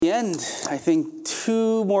the end. I think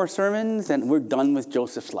 2 more sermons and we're done with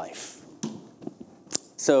Joseph's life.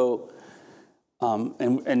 So,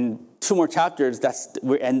 and 2 more chapters, that's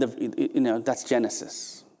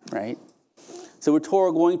Genesis, right? So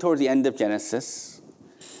we're going towards the end of Genesis.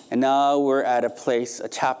 And now we're at a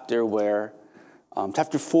chapter where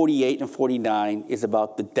chapter 48 and 49 is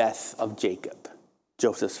about the death of Jacob,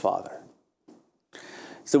 Joseph's father.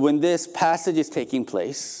 So when this passage is taking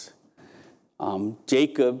place,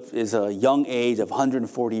 Jacob is a young age of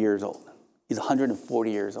 140 years old. He's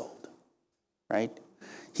 140 years old, right?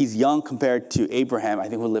 He's young compared to Abraham. I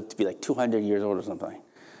think who lived to be like 200 years old or something,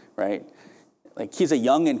 right? Like he's a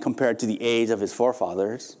youngin compared to the age of his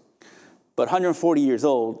forefathers. But 140 years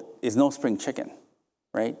old is no spring chicken,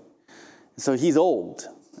 right? So he's old,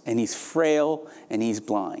 and he's frail, and he's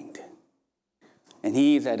blind. And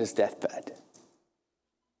he's at his deathbed.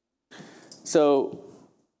 So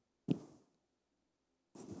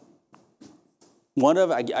one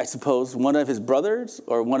of his brothers,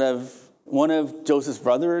 or one of Joseph's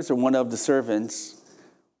brothers, or one of the servants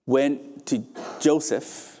went to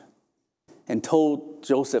Joseph and told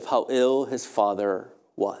Joseph how ill his father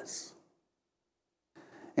was.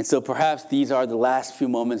 And so perhaps these are the last few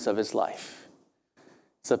moments of his life.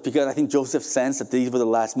 So because I think Joseph sensed that these were the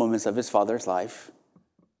last moments of his father's life,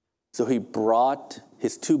 so he brought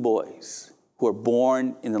his 2 boys who were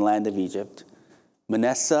born in the land of Egypt,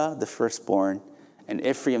 Manasseh, the firstborn, and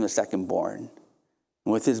Ephraim, the secondborn.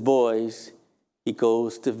 And with his boys, he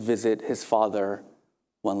goes to visit his father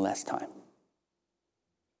one last time.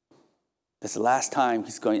 That's the last time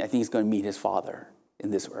he's going to meet his father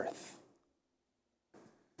in this earth.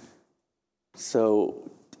 So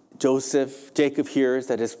Jacob hears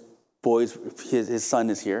that his son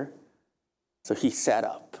is here. So he sat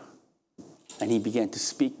up and he began to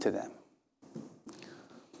speak to them.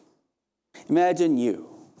 Imagine you,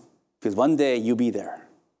 because one day you'll be there.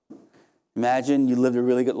 Imagine you lived a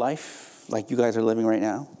really good life like you guys are living right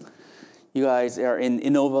now. You guys are in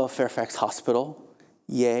Inova Fairfax Hospital.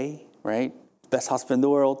 Yay, right? Best hospital in the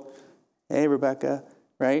world. Hey, Rebecca,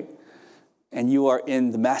 right? And you are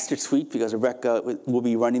in the master suite because Rebecca will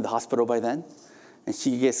be running the hospital by then. And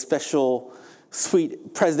she gets special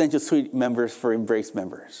presidential suite members for Embrace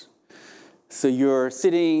members. So you're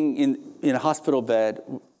sitting in a hospital bed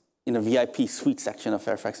in a VIP suite section of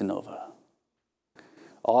Fairfax Inova.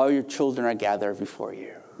 All your children are gathered before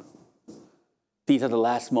you. These are the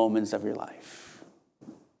last moments of your life.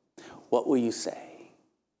 What will you say?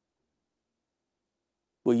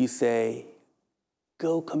 Will you say,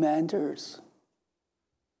 "Go Commanders"?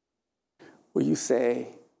 Will you say,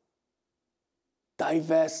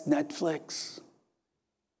 "Divest Netflix,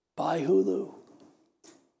 buy Hulu"?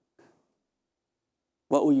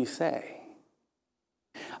 What will you say?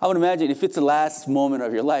 I would imagine if it's the last moment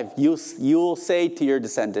of your life, you'll say to your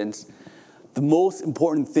descendants, the most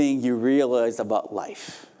important thing you realize about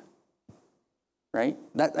life. Right?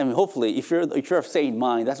 Hopefully, if you're of sane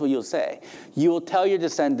mind, that's what you'll say. You will tell your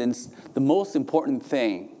descendants the most important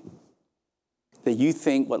thing that you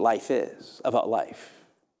think what life is, about life.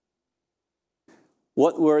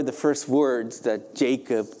 What were the first words that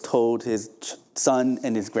Jacob told his son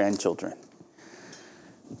and his grandchildren?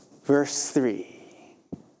 Verse 3.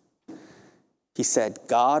 He said,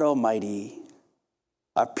 "God Almighty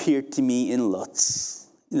appeared to me in Luz,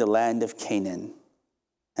 in the land of Canaan,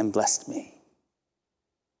 and blessed me."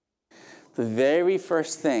 The very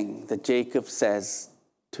first thing that Jacob says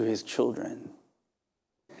to his children,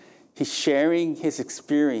 he's sharing his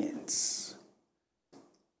experience.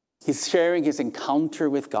 He's sharing his encounter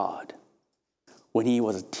with God when he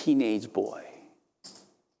was a teenage boy.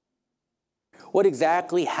 What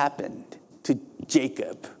exactly happened to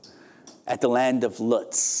Jacob at the land of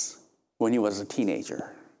Luz when he was a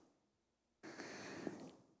teenager?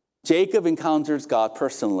 Jacob encounters God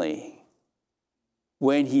personally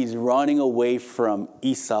when he's running away from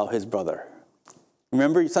Esau, his brother.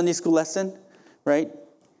 Remember your Sunday school lesson, right?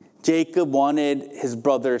 Jacob wanted his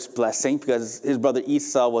brother's blessing because his brother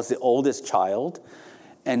Esau was the oldest child.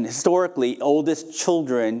 And historically, oldest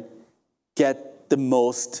children get the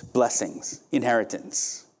most blessings,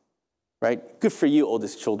 inheritance. Right? Good for you,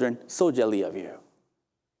 oldest children. So jelly of you.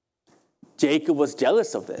 Jacob was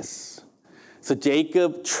jealous of this. So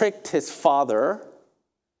Jacob tricked his father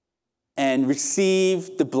and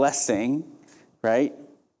received the blessing, right?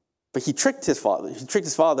 But he tricked his father.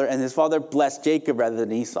 And his father blessed Jacob rather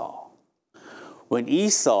than Esau. When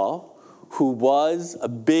Esau, who was a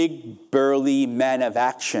big, burly man of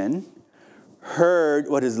action, heard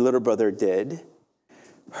what his little brother did,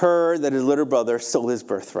 heard that his little brother stole his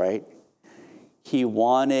birthright, he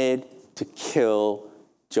wanted to kill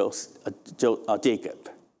Jacob.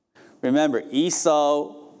 Remember,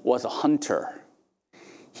 Esau was a hunter.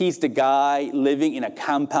 He's the guy living in a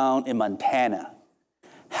compound in Montana,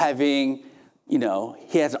 having,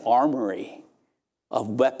 he has an armory of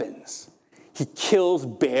weapons. He kills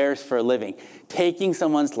bears for a living. Taking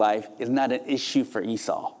someone's life is not an issue for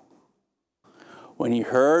Esau. When he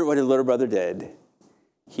heard what his little brother did,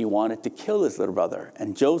 he wanted to kill his little brother.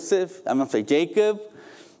 And Jacob,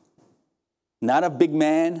 not a big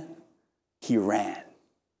man, he ran.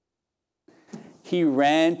 He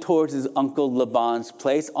ran towards his uncle Laban's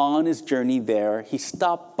place. On his journey there, he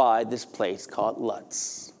stopped by this place called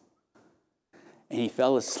Luz. And he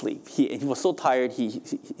fell asleep. He was so tired, he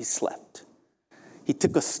slept. He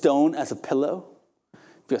took a stone as a pillow.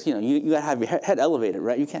 Because, you got to have your head elevated,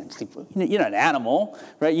 right? You can't sleep. You're not an animal,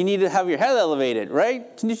 right? You need to have your head elevated, right?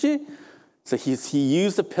 So he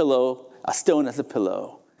used a stone as a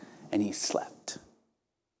pillow, and he slept.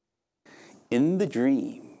 In the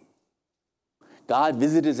dream, God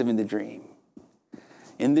visited him in the dream.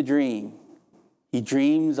 In the dream, he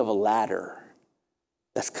dreams of a ladder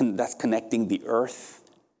that's connecting the earth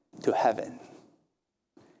to heaven.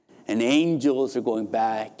 And angels are going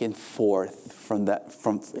back and forth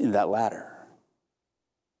in that ladder.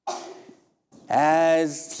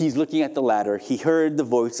 As he's looking at the ladder, he heard the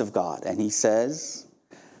voice of God, and he says,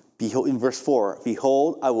 "Behold," in verse 4,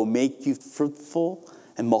 "Behold, I will make you fruitful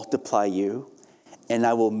and multiply you, and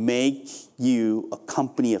I will make you a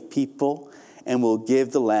company of people, and will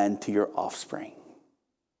give the land to your offspring."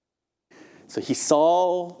 So he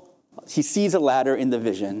sees a ladder in the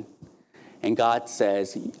vision. And God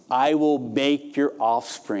says, "I will make your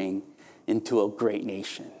offspring into a great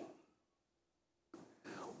nation."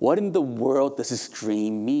 What in the world does this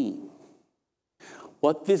dream mean?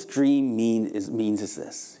 What this dream means is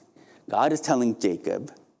this. God is telling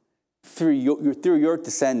Jacob, through your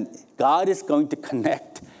descendant, God is going to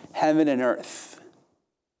connect heaven and earth.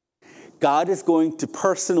 God is going to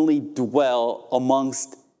personally dwell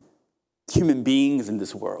amongst human beings in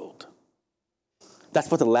this world. That's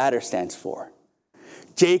what the ladder stands for.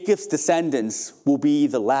 Jacob's descendants will be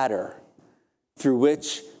the ladder through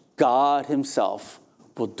which God himself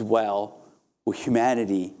will dwell with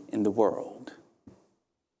humanity in the world.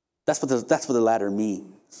 That's what the ladder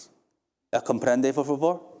means. ¿Comprende, por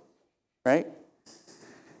favor? Right?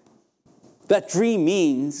 That dream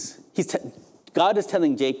means God is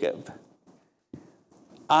telling Jacob,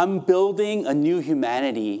 I'm building a new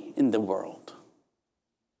humanity in the world.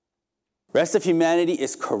 The rest of humanity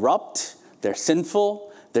is corrupt, they're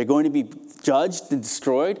sinful, they're going to be judged and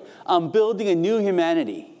destroyed. I'm building a new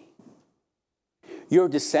humanity. Your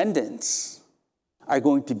descendants are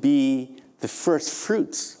going to be the first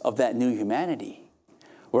fruits of that new humanity,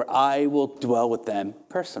 where I will dwell with them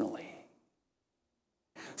personally.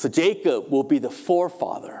 So Jacob will be the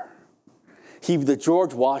forefather. He will be the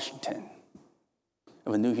George Washington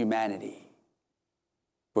of a new humanity,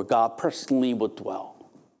 where God personally will dwell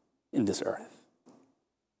in this earth.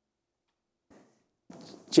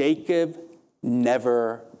 Jacob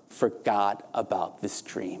never forgot about this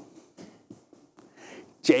dream.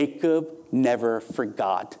 Jacob never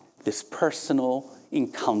forgot this personal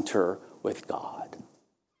encounter with God.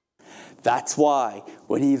 That's why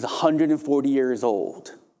when he's 140 years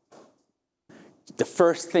old, the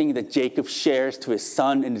first thing that Jacob shares to his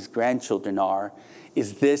son and his grandchildren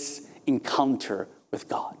is this encounter with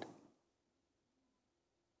God.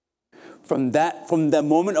 From the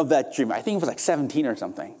moment of that dream, I think it was like 17 or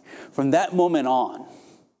something. From that moment on,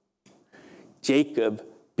 Jacob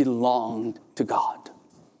belonged to God.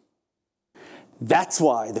 That's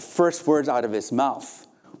why the first words out of his mouth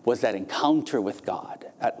was that encounter with God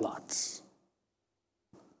at Luz.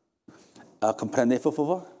 ¿Comprende, por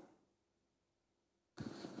favor?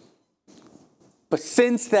 But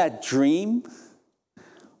since that dream,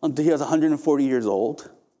 until he was 140 years old,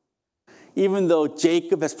 even though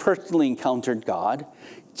Jacob has personally encountered God,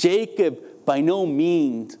 Jacob by no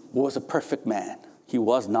means was a perfect man. He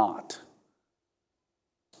was not.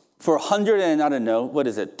 For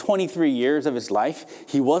 23 years of his life,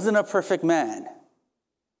 he wasn't a perfect man.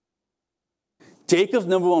 Jacob's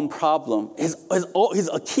number one problem, his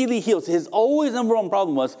Achilles heel, his always number one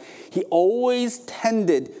problem was he always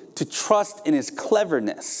tended to trust in his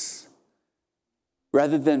cleverness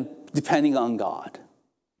rather than depending on God.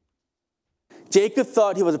 Jacob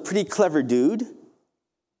thought he was a pretty clever dude.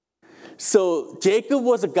 So Jacob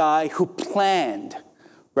was a guy who planned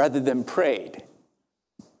rather than prayed.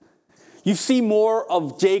 You see more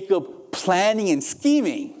of Jacob planning and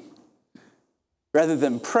scheming rather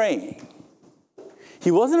than praying.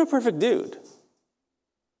 He wasn't a perfect dude.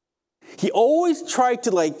 He always tried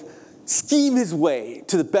to scheme his way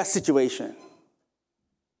to the best situation.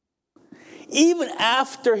 Even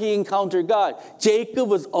after he encountered God, Jacob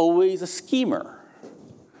was always a schemer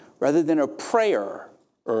rather than a prayer.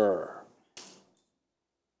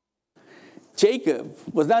 Jacob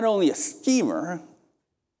was not only a schemer,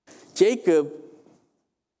 Jacob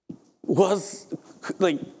was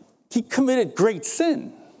he committed great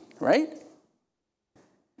sin, right?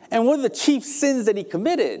 And one of the chief sins that he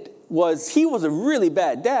committed was he was a really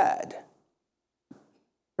bad dad,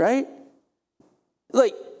 right?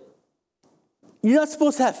 You're not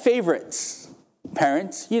supposed to have favorites,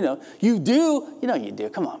 parents. You do. You do.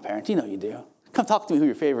 Come on, parents. You do. Come talk to me who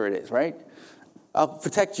your favorite is, right? I'll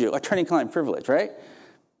protect you. Attorney-client privilege, right?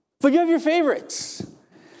 But you have your favorites.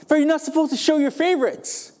 But you're not supposed to show your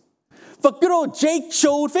favorites. But good old Jake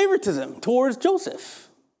showed favoritism towards Joseph.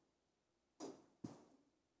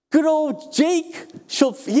 Good old Jake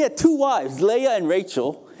he had two wives, Leah and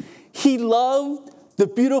Rachel. He loved the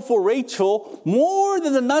beautiful Rachel more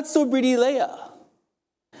than the not-so-pretty Leah.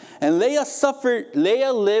 And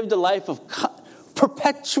Leah lived a life of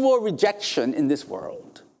perpetual rejection in this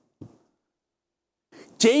world.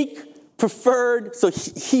 Jake preferred, so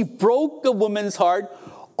he broke a woman's heart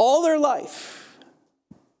all her life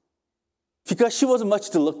because she wasn't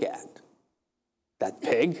much to look at. That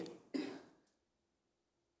pig.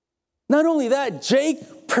 Not only that,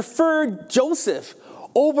 Jake preferred Joseph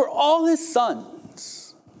over all his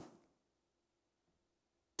sons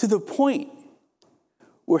to the point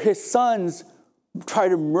where his sons tried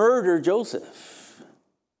to murder Joseph.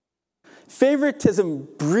 Favoritism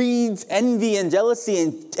breeds envy and jealousy,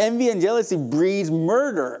 and envy and jealousy breeds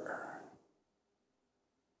murder.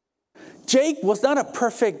 Jake was not a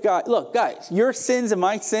perfect guy. Look, guys, your sins and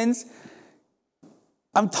my sins,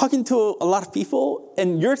 I'm talking to a lot of people,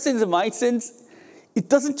 and your sins and my sins, it's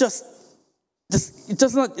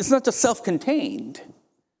not just self-contained.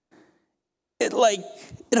 It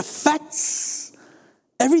affects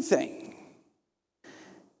everything.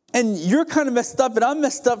 And you're kind of messed up, and I'm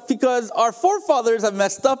messed up because our forefathers have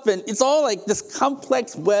messed up, and it's all like this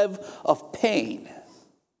complex web of pain.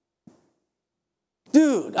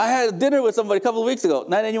 Dude, I had dinner with somebody a couple of weeks ago,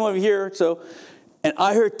 not anyone here, and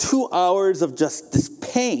I heard 2 hours of just this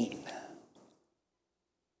pain.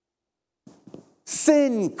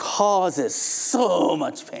 Sin causes so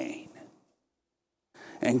much pain.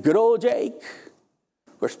 And good old Jake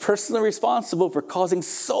was personally responsible for causing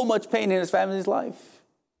so much pain in his family's life.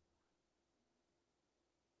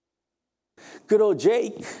 Good old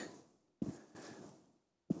Jake,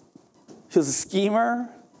 he was a schemer,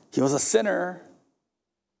 he was a sinner.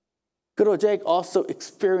 Good old Jake also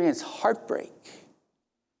experienced heartbreak.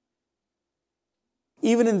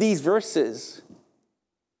 Even in these verses,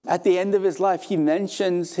 at the end of his life, he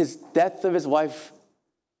mentions his death of his wife,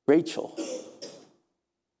 Rachel.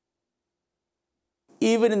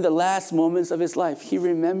 Even in the last moments of his life, he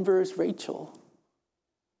remembers Rachel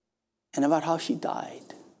and about how she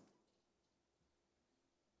died.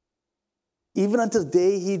 Even until the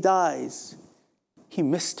day he dies, he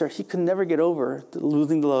missed her. He could never get over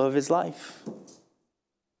losing the love of his life.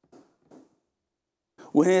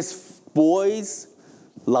 When his boys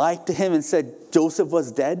lied to him and said Joseph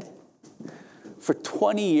was dead, for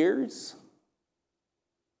 20 years,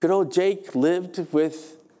 good old Jake lived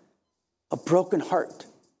with a broken heart,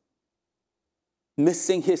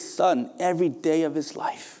 missing his son every day of his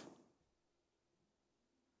life.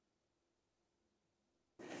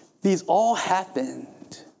 These all happened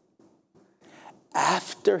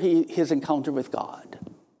after his encounter with God.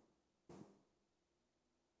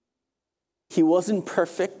 He wasn't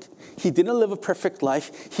perfect. He didn't live a perfect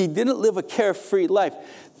life. He didn't live a carefree life.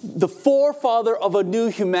 The forefather of a new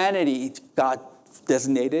humanity, God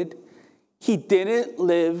designated, he didn't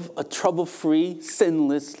live a trouble-free,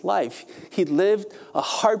 sinless life. He lived a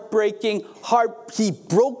heartbreaking he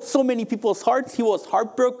broke so many people's hearts. He was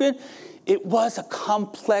heartbroken. It was a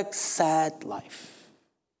complex, sad life.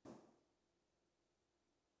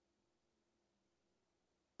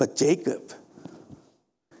 But Jacob,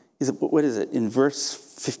 what is it? In verse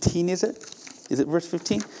 15, is it? Is it verse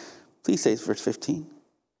 15? Please say it's verse 15.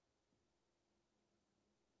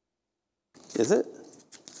 Is it?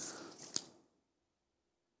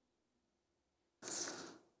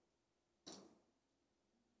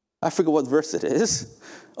 I forget what verse it is.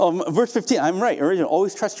 Oh, verse 15, I'm right. Original.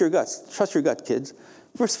 Always trust your guts. Trust your gut, kids.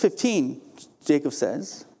 Verse 15, Jacob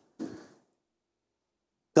says,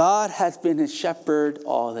 God has been his shepherd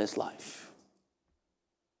all his life.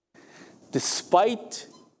 Despite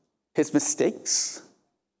his mistakes,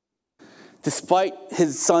 despite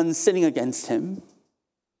his son sinning against him,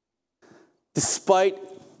 Despite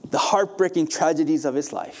the heartbreaking tragedies of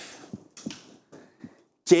his life,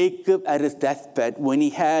 Jacob at his deathbed, when he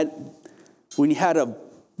had a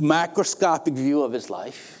macroscopic view of his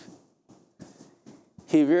life,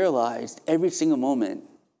 he realized every single moment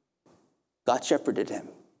God shepherded him.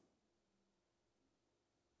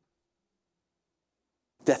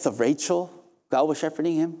 Death of Rachel, God was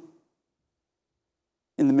shepherding him.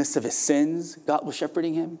 In the midst of his sins, God was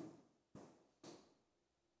shepherding him.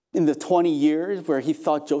 In the 20 years where he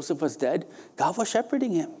thought Joseph was dead, God was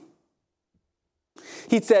shepherding him.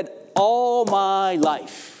 He said, all my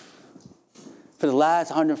life, for the last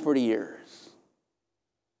 140 years,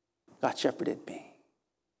 God shepherded me.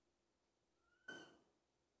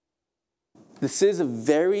 This is a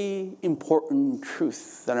very important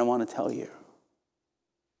truth that I want to tell you.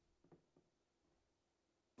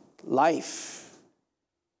 Life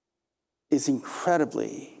is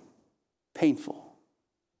incredibly painful.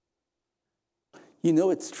 You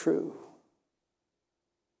know it's true.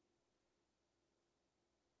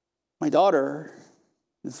 My daughter,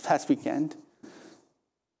 this past weekend,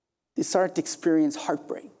 they started to experience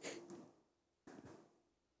heartbreak.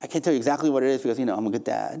 I can't tell you exactly what it is because, I'm a good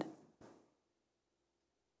dad.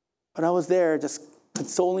 But I was there just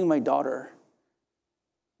consoling my daughter.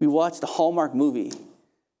 We watched a Hallmark movie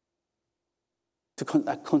to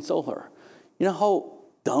console her. You know how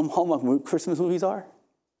dumb Hallmark Christmas movies are?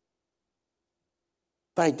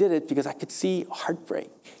 But I did it because I could see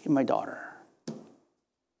heartbreak in my daughter.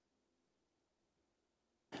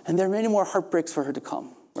 And there are many more heartbreaks for her to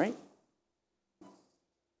come, right?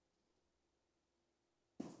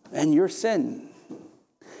 And your sin.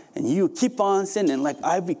 And you keep on sinning like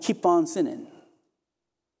I keep on sinning.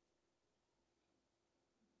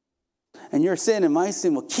 And your sin and my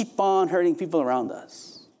sin will keep on hurting people around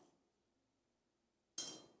us.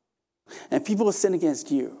 And people will sin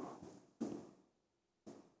against you.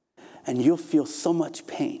 And you'll feel so much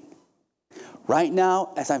pain. Right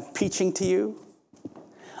now, as I'm preaching to you,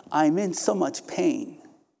 I'm in so much pain.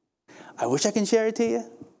 I wish I can share it to you,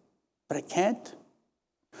 but I can't.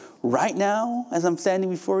 Right now, as I'm standing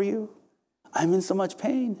before you, I'm in so much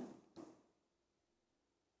pain.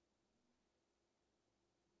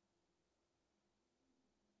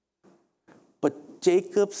 But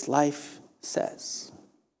Jacob's life says,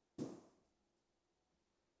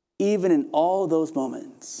 even in all those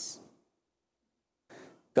moments,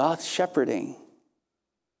 God's shepherding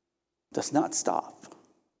does not stop.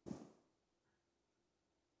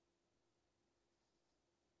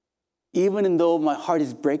 Even though my heart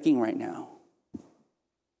is breaking right now,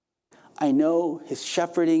 I know his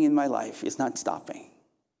shepherding in my life is not stopping.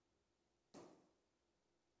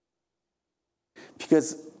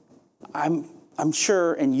 Because I'm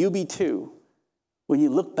sure, and you be too, when you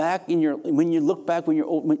look back right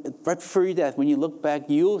before your death, when you look back,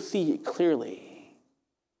 you'll see clearly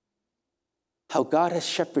how God has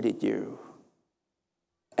shepherded you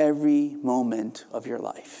every moment of your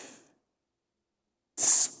life.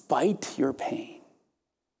 Despite your pain.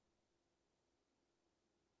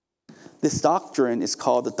 This doctrine is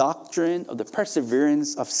called the doctrine of the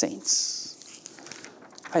perseverance of saints.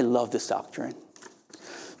 I love this doctrine.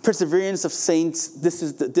 Perseverance of saints, this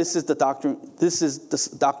is the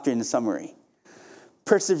doctrine in summary.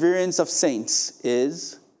 Perseverance of saints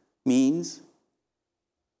means,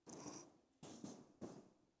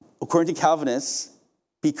 according to Calvinists,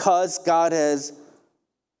 because God has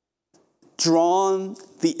drawn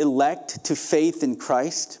the elect to faith in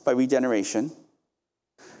Christ by regeneration.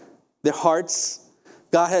 Their hearts,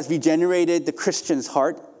 God has regenerated the Christian's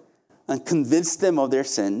heart and convinced them of their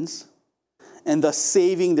sins, and thus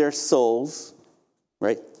saving their souls,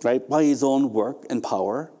 right, by his own work and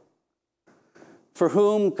power. For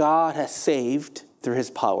whom God has saved through his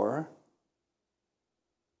power,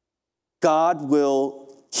 God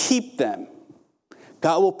will keep them.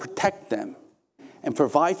 God will protect them and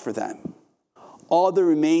provide for them all the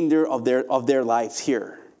remainder of their lives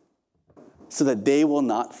here, so that they will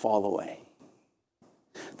not fall away.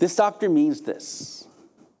 This doctrine means this: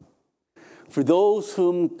 for those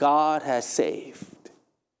whom God has saved,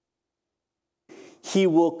 he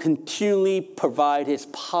will continually provide his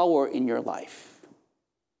power in your life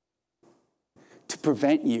to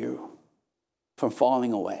prevent you from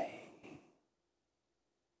falling away.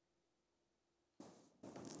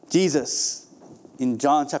 Jesus, in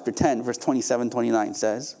John chapter 10, verse 27-29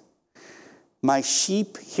 says, "My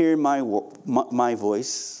sheep hear my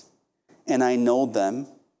voice, and I know them,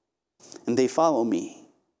 and they follow me.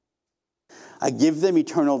 I give them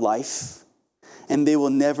eternal life, and they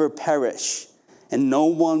will never perish, and no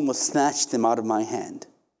one will snatch them out of my hand.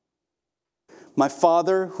 My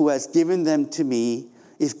Father who has given them to me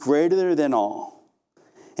is greater than all,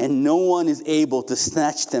 and no one is able to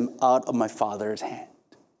snatch them out of my Father's hand.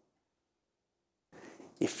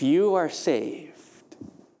 If you are saved,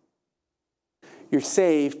 you're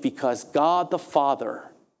saved because God the Father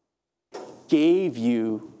gave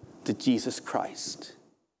you to Jesus Christ.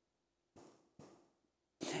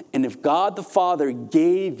 And if God the Father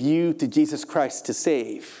gave you to Jesus Christ to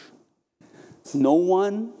save, no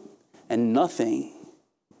one and nothing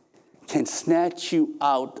can snatch you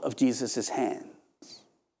out of Jesus' hands.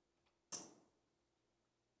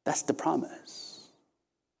 That's the promise.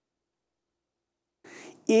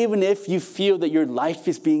 Even if you feel that your life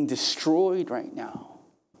is being destroyed right now,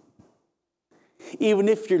 even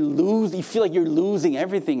if you feel like you're losing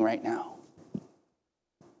everything right now,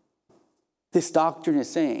 this doctrine is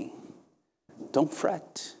saying, don't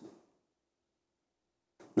fret.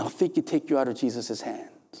 Nothing can take you out of Jesus' hands.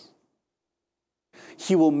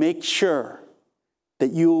 He will make sure that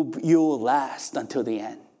you will last until the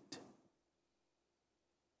end.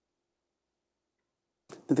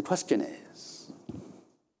 And the question is,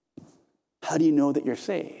 how do you know that you're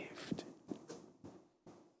saved?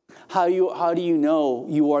 How do you know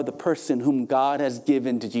you are the person whom God has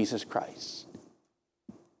given to Jesus Christ?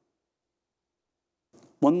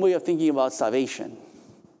 One way of thinking about salvation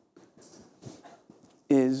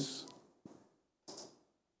is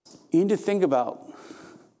you need to think about,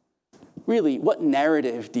 really, what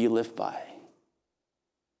narrative do you live by?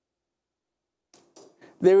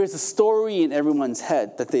 There is a story in everyone's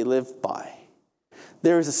head that they live by.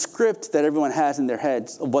 There is a script that everyone has in their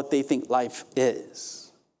heads of what they think life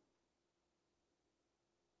is.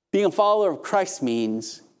 Being a follower of Christ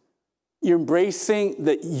means you're embracing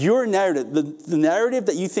that your narrative, the narrative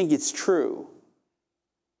that you think is true,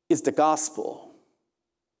 is the gospel.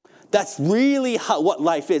 That's really what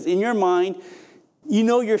life is. In your mind, you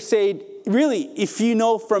know you're saved. Really, if you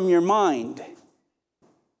know from your mind,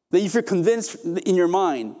 that if you're convinced in your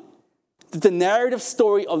mind that the narrative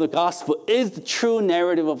story of the gospel is the true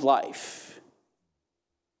narrative of life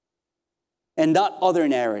and not other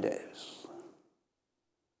narratives.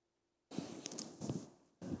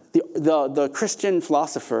 The Christian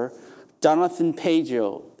philosopher Jonathan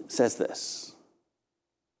Pageau says this: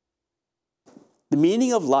 the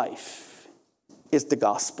meaning of life is the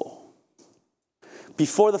gospel.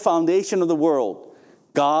 Before the foundation of the world,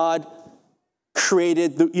 God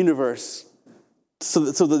created the universe so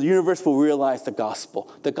the universe will realize the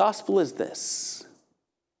gospel. The gospel is this: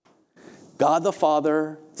 God the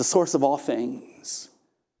Father, the source of all things,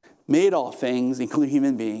 made all things, including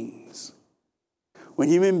human beings. When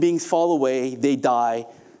human beings fall away, they die.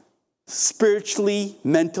 Spiritually,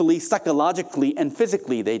 mentally, psychologically, and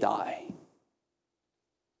physically, they die.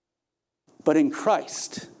 But in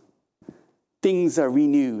Christ, things are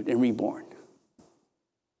renewed and reborn.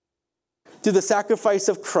 Through the sacrifice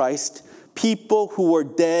of Christ, people who were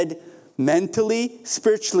dead mentally,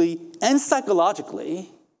 spiritually, and psychologically,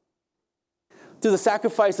 through the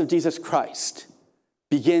sacrifice of Jesus Christ,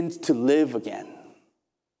 begins to live again.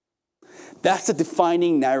 That's the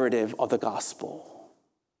defining narrative of the gospel.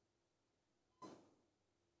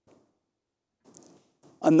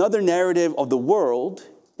 Another narrative of the world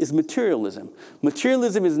is materialism.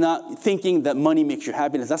 Materialism is not thinking that money makes you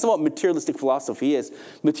happiness. That's not what materialistic philosophy is.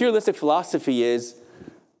 Materialistic philosophy is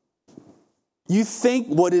you think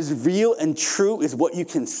what is real and true is what you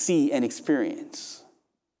can see and experience.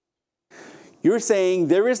 You're saying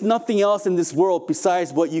there is nothing else in this world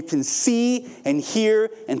besides what you can see and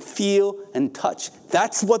hear and feel and touch.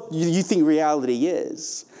 That's what you think reality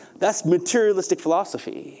is. That's materialistic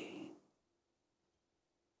philosophy.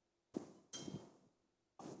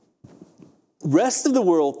 Rest of the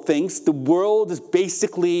world thinks the world is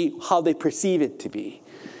basically how they perceive it to be.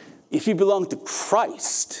 If you belong to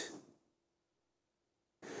Christ,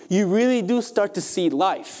 you really do start to see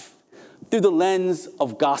life through the lens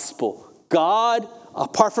of gospel. God,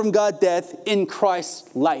 apart from God, death, in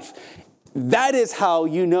Christ, life. That is how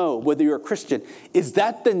you know whether you're a Christian. Is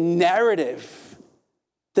that the narrative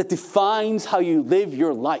that defines how you live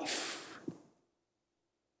your life?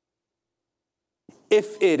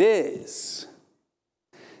 If it is,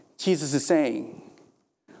 Jesus is saying,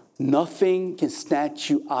 nothing can snatch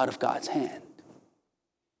you out of God's hand.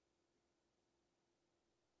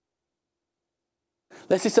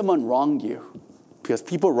 Let's say someone wronged you, because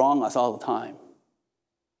people wrong us all the time.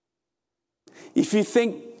 If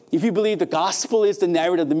you believe the gospel is the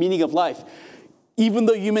narrative, the meaning of life, even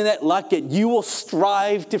though you may not like it, you will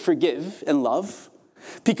strive to forgive and love,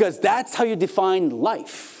 because that's how you define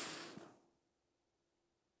life.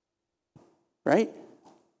 Right?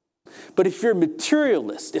 But if you're a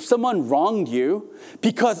materialist, if someone wronged you,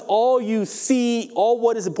 because all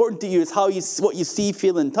what is important to you is what you see,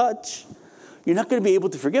 feel, and touch, you're not going to be able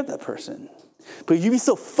to forgive that person. But you be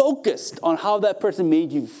so focused on how that person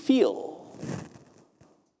made you feel.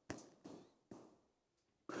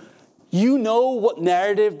 You know what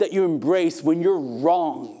narrative that you embrace when you're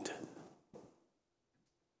wronged.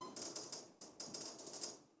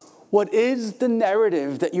 What is the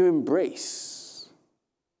narrative that you embrace?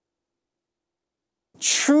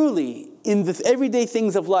 Truly, in the everyday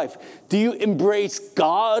things of life, do you embrace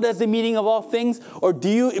God as the meaning of all things? Or do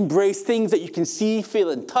you embrace things that you can see, feel,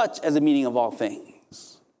 and touch as the meaning of all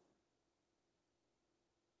things?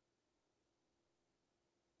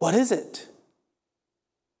 What is it?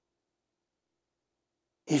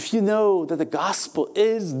 If you know that the gospel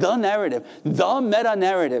is the narrative, the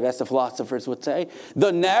meta-narrative, as the philosophers would say,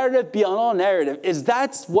 the narrative beyond all narrative, is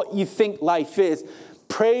that's what you think life is.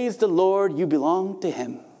 Praise the Lord, you belong to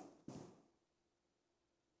him.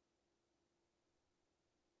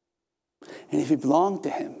 And if you belong to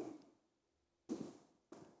him,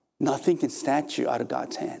 nothing can snatch you out of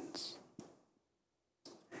God's hands.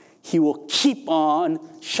 He will keep on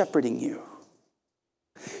shepherding you.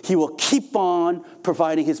 He will keep on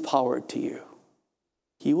providing his power to you.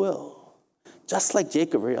 He will. Just like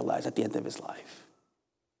Jacob realized at the end of his life.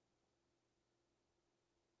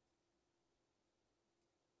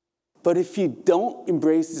 But if you don't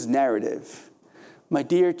embrace this narrative, my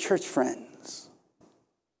dear church friends,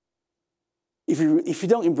 if you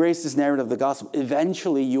don't embrace this narrative of the gospel,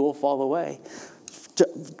 eventually you will fall away.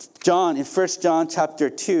 John, in 1 John chapter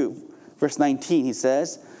 2, verse 19, he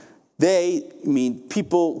says,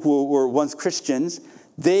 people who were once Christians,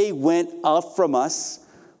 they went out from us,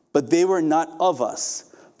 but they were not of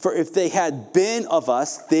us. For if they had been of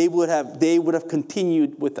us, they would have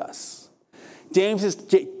continued with us.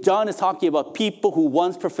 John is talking about people who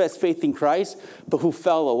once professed faith in Christ, but who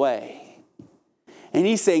fell away. And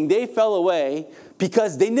he's saying they fell away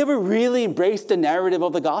because they never really embraced the narrative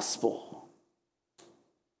of the gospel.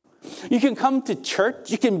 You can come to church,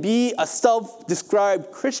 you can be a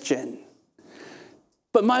self-described Christian.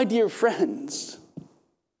 But my dear friends,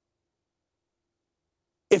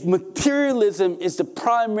 if materialism is the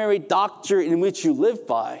primary doctrine in which you live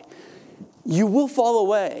by, you will fall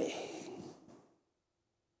away.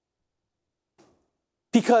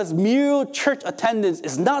 Because mere church attendance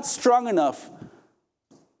is not strong enough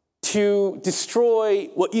to destroy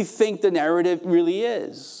what you think the narrative really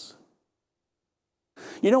is.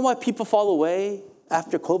 You know why people fall away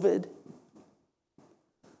after COVID?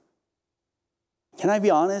 Can I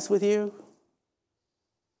be honest with you?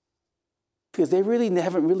 Because they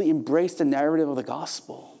haven't really embraced the narrative of the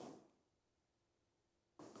gospel.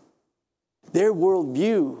 Their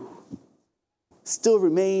worldview still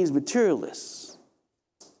remains materialist.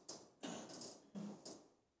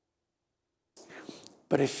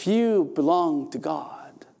 But if you belong to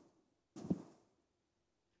God,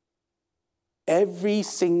 every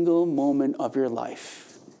single moment of your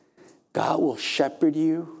life, God will shepherd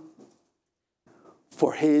you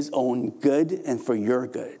for his own good and for your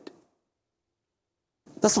good.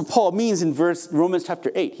 That's what Paul means in Romans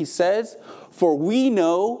chapter 8. He says, for we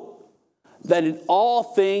know that in all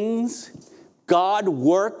things God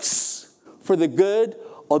works for the good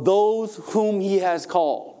of those whom he has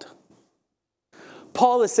called.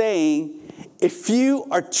 Paul is saying, if you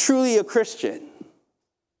are truly a Christian,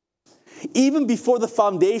 even before the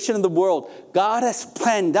foundation of the world, God has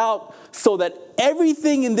planned out so that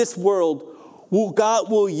everything in this world God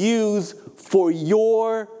will use for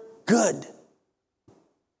your good.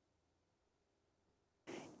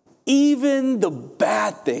 Even the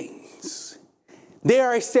bad things,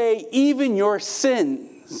 dare I say, even your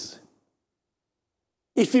sins,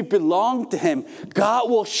 if you belong to him, God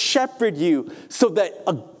will shepherd you so that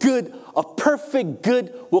a perfect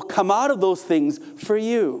good will come out of those things for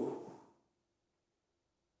you.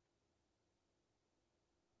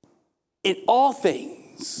 In all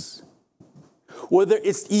things, whether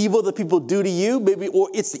it's evil that people do to you, maybe, or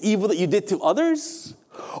it's the evil that you did to others,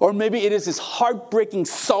 or maybe it is this heartbreaking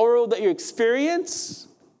sorrow that you experience,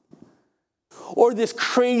 or this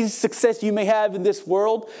crazy success you may have in this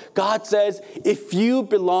world, God says, if you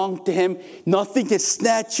belong to him, nothing can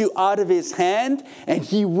snatch you out of his hand, and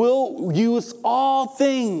he will use all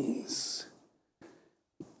things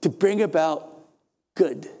to bring about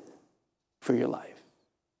good for your life.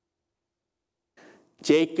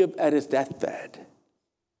 Jacob at his deathbed,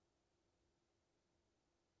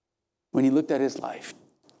 when he looked at his life,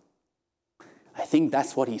 I think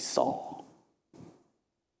that's what he saw.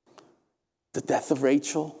 The death of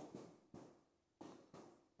Rachel,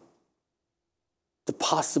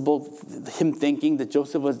 possible him thinking that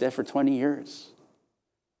Joseph was dead for 20 years?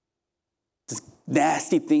 This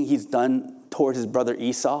nasty thing he's done towards his brother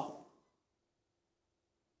Esau.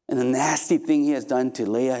 And the nasty thing he has done to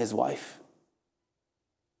Leah, his wife.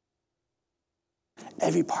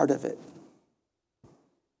 Every part of it.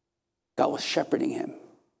 God was shepherding him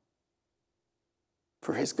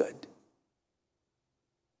for his good.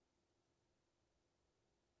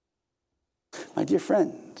 My dear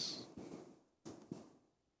friends,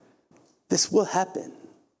 this will happen.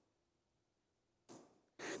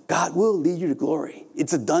 God will lead you to glory.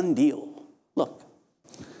 It's a done deal. Look,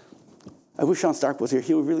 I wish Sean Stark was here.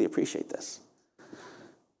 He would really appreciate this.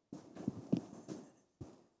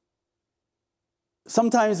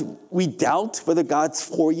 Sometimes we doubt whether God's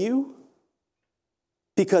for you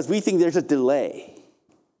because we think there's a delay.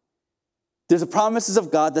 There's a promises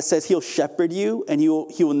of God that says he'll shepherd you and he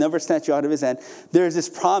will never snatch you out of his hand. There's this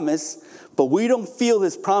promise, but we don't feel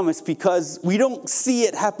this promise because we don't see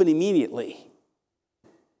it happen immediately.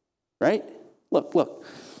 Right? Look.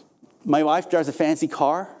 My wife drives a fancy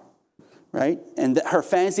car, right? And her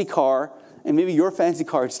fancy car, and maybe your fancy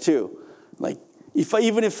cars too. Like, if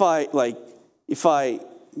I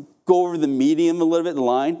go over the medium a little bit in the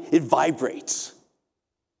line, it vibrates.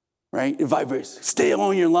 Right? It vibrates. Stay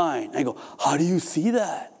on your line. I go, how do you see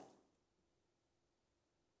that?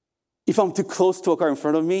 If I'm too close to a car in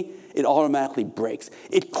front of me, it automatically brakes.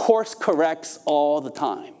 It course corrects all the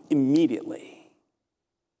time, immediately.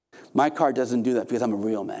 My car doesn't do that because I'm a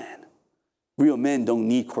real man. Real men don't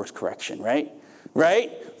need course correction, right? Right?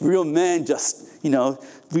 Real men just,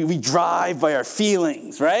 we drive by our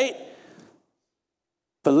feelings, right?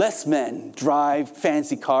 But less men drive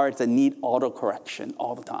fancy cars that need auto-correction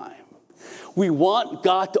all the time. We want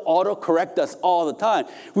God to auto-correct us all the time.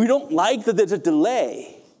 We don't like that there's a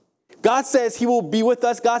delay. God says he will be with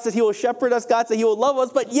us. God says he will shepherd us. God says he will love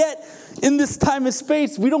us. But yet, in this time and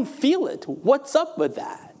space, we don't feel it. What's up with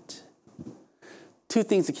that? Two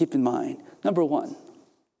things to keep in mind. Number one,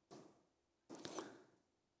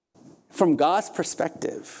 from God's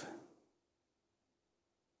perspective,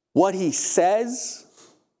 what he says,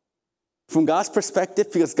 from God's perspective,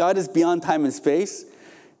 because God is beyond time and space,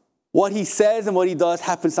 what he says and what he does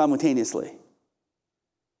happen simultaneously.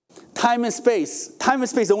 Time and space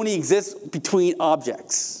only exists between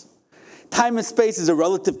objects. Time and space is a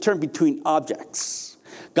relative term between objects.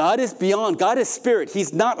 God is beyond, God is spirit.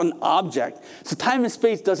 He's not an object. So time and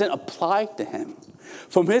space doesn't apply to him.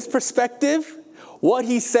 From his perspective, what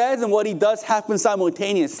he says and what he does happen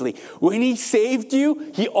simultaneously. When he saved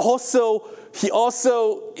you, he also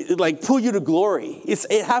pulled you to glory.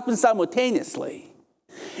 It happens simultaneously.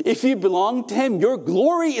 If you belong to him, your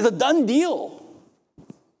glory is a done deal.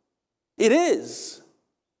 It is.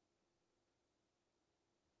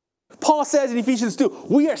 Paul says in Ephesians 2,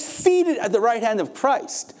 we are seated at the right hand of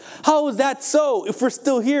Christ. How is that so if we're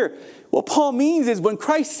still here? What Paul means is when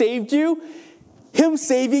Christ saved you, him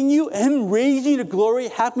saving you and him raising you to glory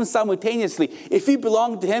happens simultaneously. If you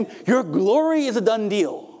belong to him, your glory is a done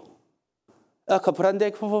deal.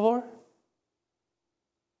 Comprende, por favor?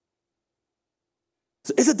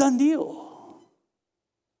 So it's a done deal.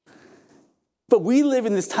 But we live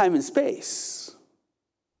in this time and space.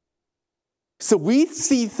 So we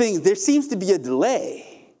see things, there seems to be a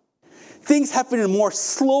delay. Things happen in a more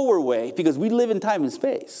slower way because we live in time and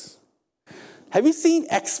space. Have you seen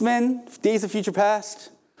X-Men, Days of Future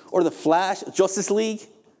Past? Or The Flash, Justice League?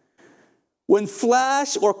 When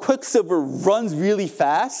Flash or Quicksilver runs really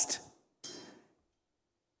fast,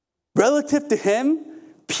 relative to him,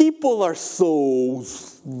 people are so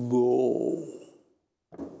slow.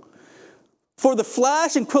 For the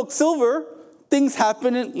Flash and Quicksilver, things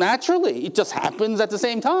happen naturally. It just happens at the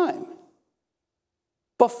same time.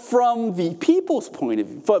 But from the people's point of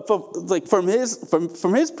view,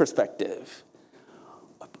 from his perspective,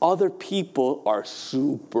 other people are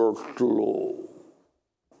super slow.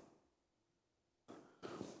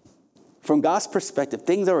 From God's perspective,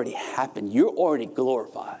 things already happened. You're already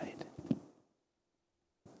glorified.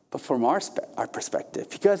 But from our perspective,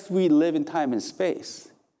 because we live in time and space,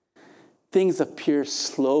 things appear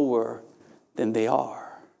slower than they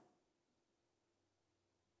are.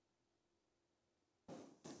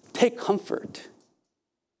 Take comfort.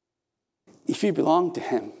 If you belong to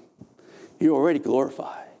him, you're already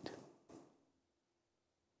glorified.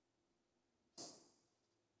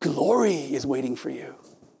 Glory is waiting for you.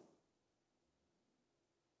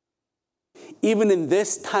 Even in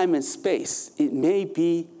this time and space, it may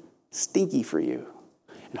be stinky for you,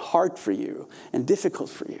 and hard for you, and difficult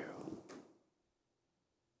for you.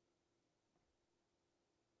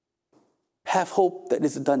 Have hope that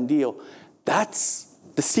it's a done deal. That's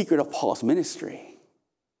the secret of Paul's ministry.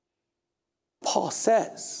 Paul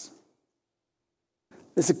says,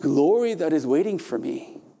 there's a glory that is waiting for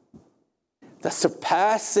me that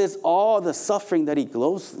surpasses all the suffering that he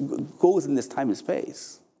goes in this time and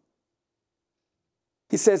space.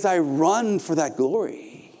 He says, I run for that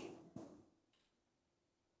glory.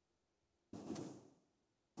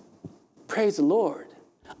 Praise the Lord.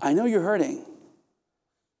 I know you're hurting.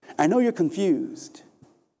 I know you're confused.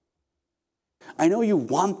 I know you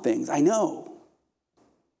want things. I know.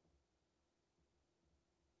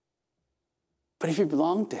 But if you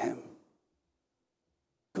belong to him,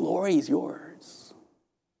 glory is yours.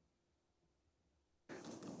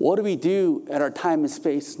 What do we do at our time and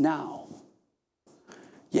space now?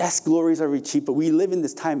 Yes, glories are cheap, but we live in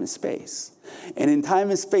this time and space. And in time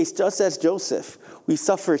and space, just as Joseph, we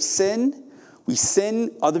suffer sin. We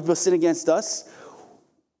sin. Other people sin against us.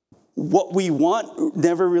 What we want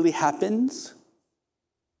never really happens.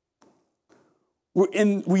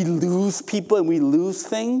 We lose people and we lose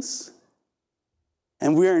things.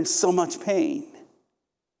 And we are in so much pain.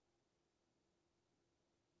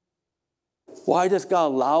 Why does God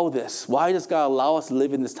allow this? Why does God allow us to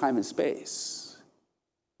live in this time and space?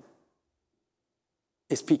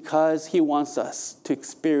 It's because he wants us to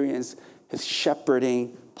experience his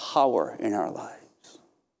shepherding power in our lives.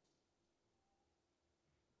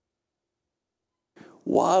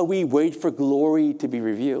 While we wait for glory to be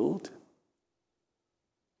revealed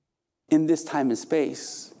in this time and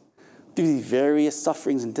space, through these various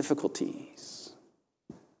sufferings and difficulties,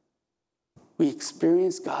 we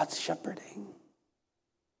experience God's shepherding.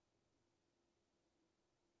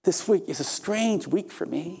 This week is a strange week for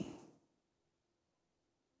me.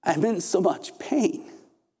 I'm in so much pain.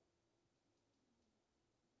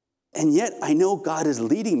 And yet I know God is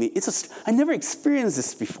leading me. I never experienced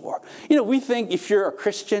this before. We think if you're a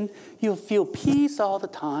Christian, you'll feel peace all the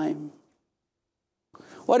time.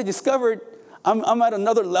 What I discovered, I'm at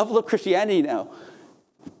another level of Christianity now.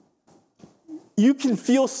 You can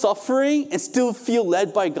feel suffering and still feel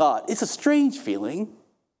led by God. It's a strange feeling.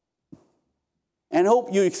 And I hope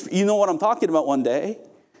you know what I'm talking about one day,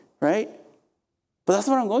 right? But that's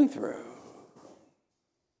what I'm going through.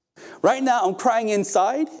 Right now, I'm crying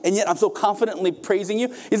inside, and yet I'm so confidently praising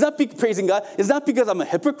you. It's not praising God. It's not because I'm a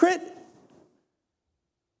hypocrite.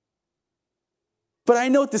 But I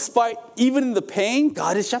know despite, even in the pain,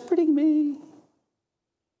 God is shepherding me.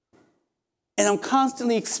 And I'm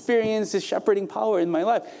constantly experiencing his shepherding power in my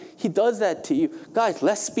life. He does that to you. Guys,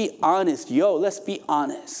 let's be honest. Let's be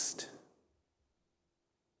honest.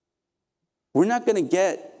 We're not going to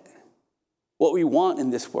get what we want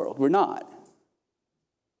in this world. We're not.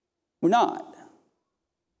 We're not.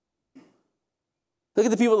 Look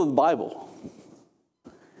at the people of the Bible.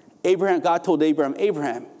 God told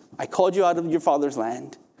Abraham, I called you out of your father's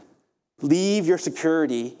land. Leave your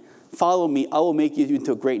security. Follow me. I will make you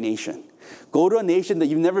into a great nation. Go to a nation that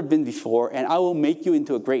you've never been before, and I will make you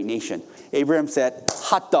into a great nation. Abraham said,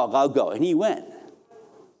 hot dog, I'll go. And he went.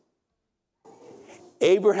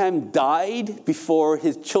 Abraham died before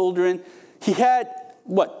his children. He had,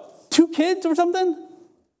 2 kids or something?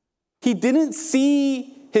 He didn't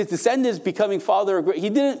see his descendants becoming he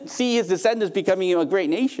didn't see his descendants becoming a great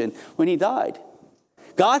nation when he died.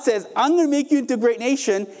 God says, I'm going to make you into a great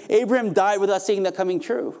nation. Abraham died without seeing that coming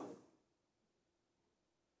true.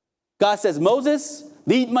 God says, Moses,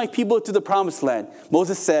 lead my people to the promised land.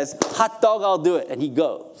 Moses says, hot dog, I'll do it. And he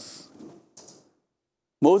goes.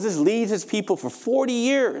 Moses leads his people for 40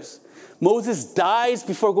 years. Moses dies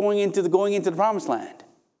before going into the promised land.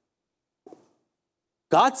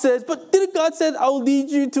 God says, but didn't God say, I'll lead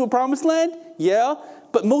you to a promised land? Yeah,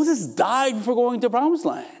 but Moses died before going to the promised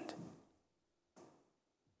land.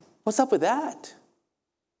 What's up with that?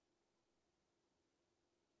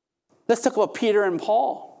 Let's talk about Peter and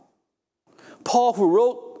Paul. Paul, who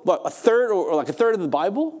wrote, a third of the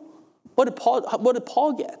Bible? What did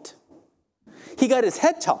Paul get? He got his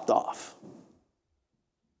head chopped off.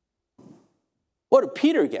 What did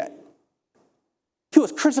Peter get? He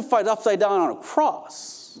was crucified upside down on a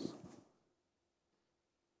cross.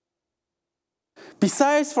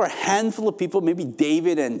 Besides for a handful of people, maybe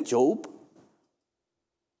David and Job,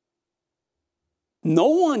 no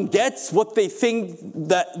one gets what they think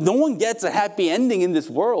that no one gets a happy ending in this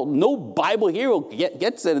world. No Bible hero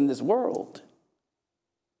gets it in this world.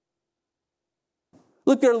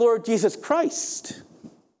 Look at our Lord Jesus Christ.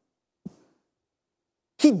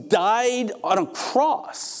 He died on a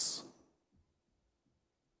cross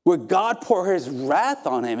where God poured his wrath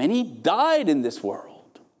on him, and he died in this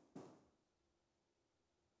world.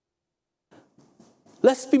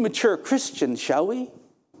 Let's be mature Christians, shall we?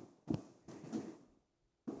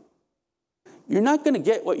 you're not going to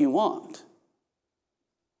get what you want.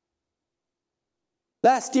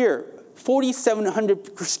 Last year,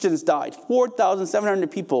 4,700 Christians died. 4,700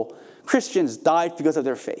 people, Christians, died because of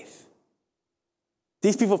their faith.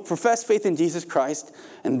 These people professed faith in Jesus Christ,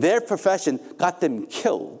 and their profession got them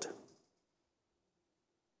killed.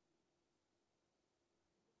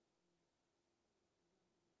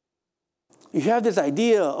 You have this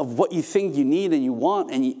idea of what you think you need and you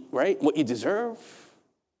want, and right, what you deserve.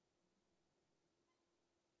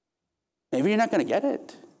 Maybe you're not going to get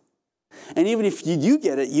it. And even if you do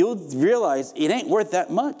get it, you'll realize it ain't worth that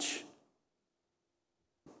much.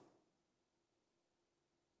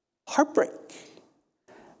 Heartbreak.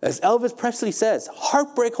 As Elvis Presley says,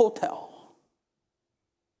 Heartbreak Hotel.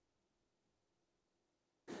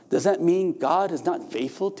 Does that mean God is not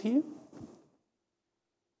faithful to you?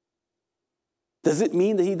 Does it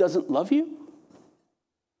mean that he doesn't love you?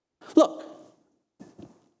 Look,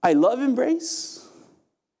 I love Embrace.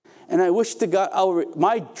 And I wish to God,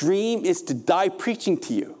 my dream is to die preaching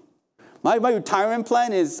to you. My retirement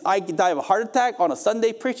plan is I could die of a heart attack on a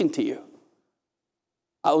Sunday preaching to you.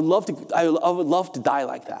 I would love to die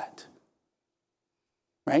like that.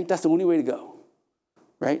 Right? That's the only way to go.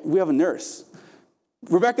 Right? We have a nurse.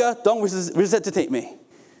 Rebecca, don't resuscitate me.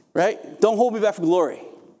 Right? Don't hold me back for glory.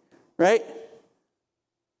 Right?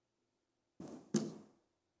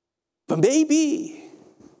 But maybe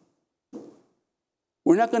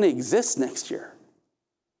we're not going to exist next year.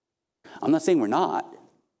 I'm not saying we're not.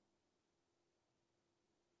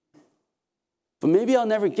 But maybe I'll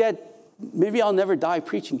never die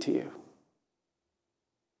preaching to you.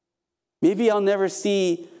 Maybe I'll never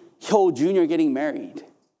see Hyo Jr. getting married.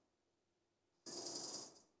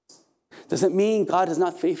 Does it mean God is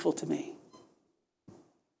not faithful to me?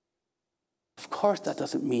 Of course that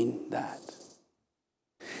doesn't mean that.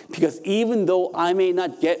 Because even though I may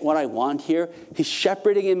not get what I want here, his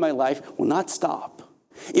shepherding in my life will not stop.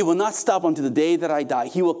 It will not stop until the day that I die.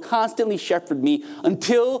 He will constantly shepherd me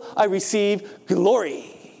until I receive glory.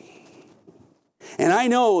 And I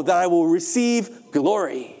know that I will receive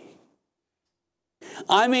glory.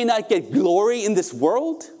 I may not get glory in this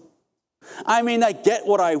world. I may not get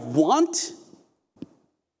what I want.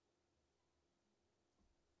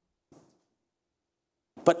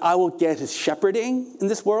 But I will get his shepherding in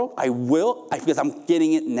this world. I will, because I'm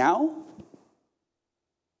getting it now.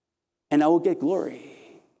 And I will get glory.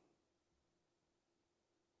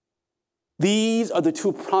 These are the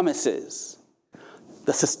two promises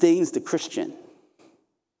that sustains the Christian.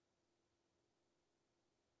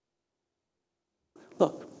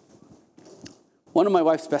 Look, one of my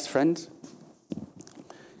wife's best friends,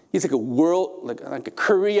 he's like a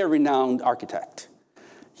Korea-renowned architect.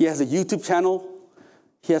 He has a YouTube channel.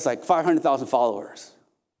 He has like 500,000 followers,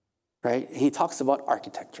 right? And he talks about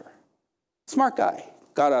architecture. Smart guy.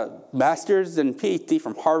 Got a master's and PhD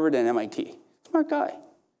from Harvard and MIT. Smart guy.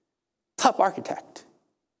 Top architect.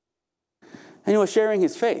 And he was sharing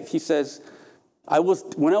his faith. He says,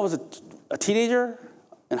 when I was a teenager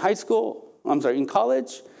in in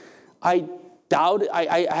college, I doubted,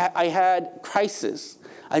 I had crisis.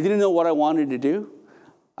 I didn't know what I wanted to do.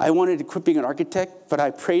 I wanted to quit being an architect, but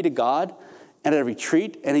I prayed to God at a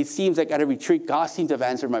retreat, and it seems like at a retreat, God seemed to have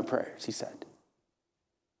answered my prayers, he said.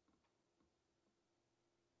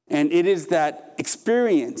 And it is that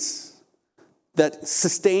experience that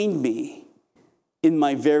sustained me in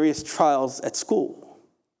my various trials at school.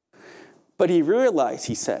 But he realized,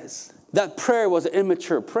 he says, that prayer was an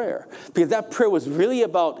immature prayer, because that prayer was really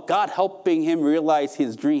about God helping him realize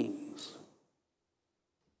his dreams.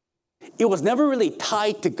 It was never really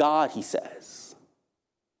tied to God, he says.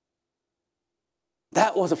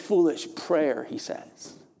 That was a foolish prayer, he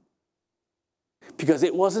says. Because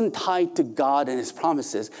it wasn't tied to God and his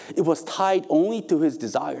promises. It was tied only to his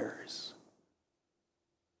desires.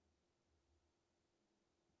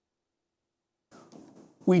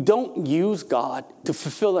 We don't use God to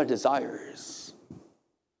fulfill our desires.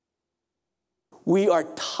 We are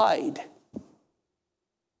tied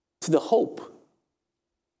to the hope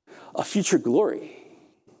of future glory.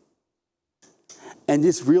 And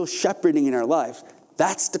this real shepherding in our lives.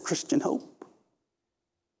 That's the Christian hope.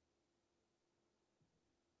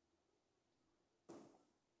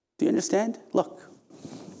 Do you understand? Look,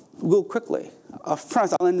 we'll go quickly. I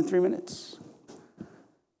promise I'll end in 3 minutes.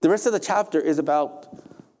 The rest of the chapter is about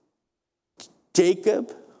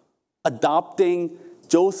Jacob adopting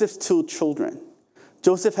Joseph's 2 children.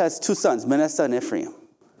 Joseph has 2 sons, Manasseh and Ephraim.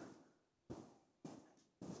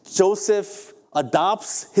 Jacob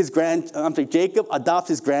adopts his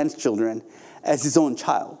grandchildren as his own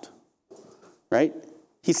child, right?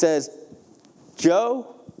 He says,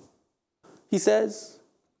 Joe, he says.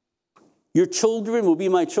 Your children will be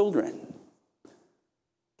my children.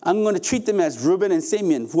 I'm going to treat them as Reuben and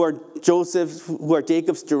Simeon, who are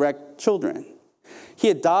Jacob's direct children. He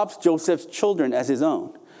adopts Joseph's children as his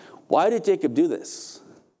own. Why did Jacob do this?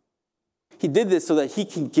 He did this so that he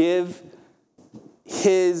can give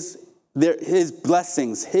his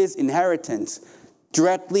blessings, his inheritance,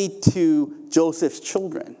 directly to Joseph's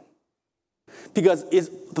children. Because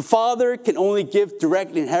the father can only give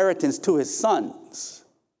direct inheritance to his sons.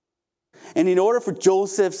 And in order for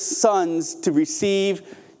Joseph's sons to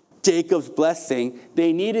receive Jacob's blessing,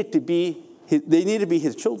 they needed to be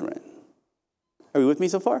his children. Are you with me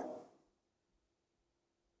so far?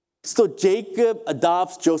 So Jacob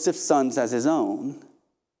adopts Joseph's sons as his own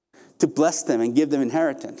to bless them and give them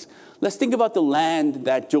inheritance. Let's think about the land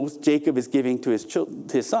that Jacob is giving to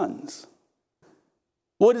his sons.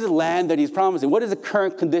 What is the land that he's promising? What is the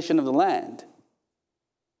current condition of the land?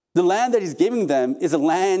 The land that he's giving them is a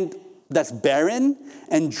land that's barren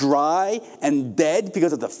and dry and dead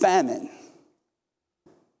because of the famine.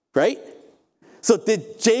 Right? So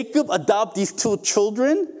did Jacob adopt these two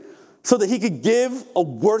children so that he could give a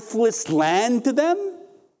worthless land to them?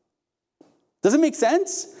 Does it make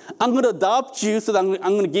sense? I'm going to adopt you so that I'm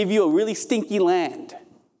going to give you a really stinky land.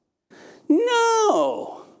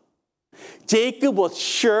 No. Jacob was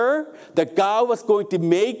sure that God was going to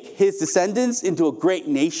make his descendants into a great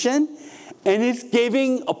nation, and he's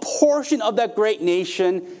giving a portion of that great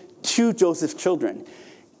nation to Joseph's children.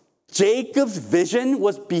 Jacob's vision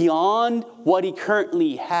was beyond what he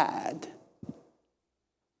currently had.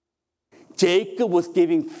 Jacob was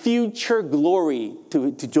giving future glory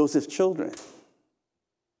to Joseph's children.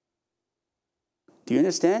 Do you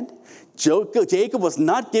understand? Jacob was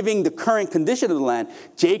not giving the current condition of the land.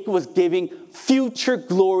 Jacob was giving future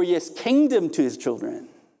glorious kingdom to his children.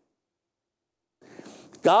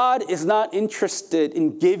 God is not interested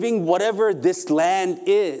in giving whatever this land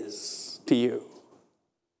is to you.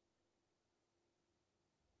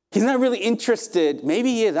 He's not really interested. Maybe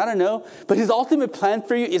he is, I don't know. But his ultimate plan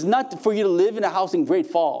for you is not for you to live in a house in Great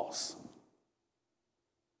Falls.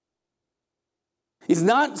 It's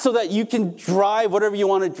not so that you can drive whatever you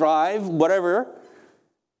want to drive, whatever.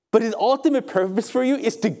 But his ultimate purpose for you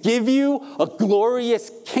is to give you a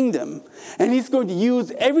glorious kingdom. And he's going to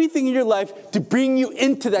use everything in your life to bring you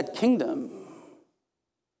into that kingdom.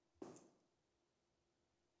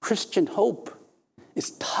 Christian hope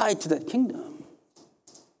is tied to that kingdom.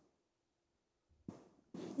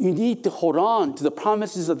 You need to hold on to the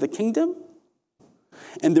promises of the kingdom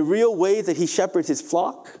and the real ways that he shepherds his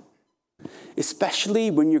flock, especially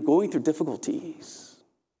when you're going through difficulties.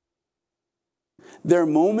 There are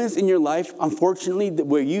moments in your life, unfortunately,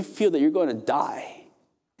 where you feel that you're going to die.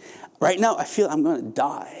 Right now, I feel I'm going to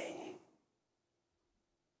die.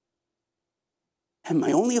 And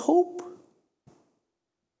my only hope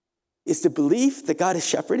is the belief that God is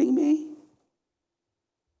shepherding me.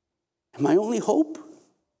 And my only hope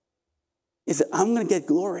is that I'm going to get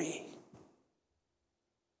glory.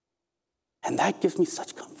 And that gives me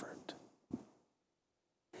such comfort.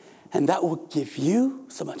 And that will give you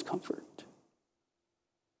so much comfort.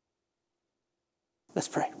 Let's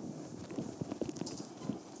pray.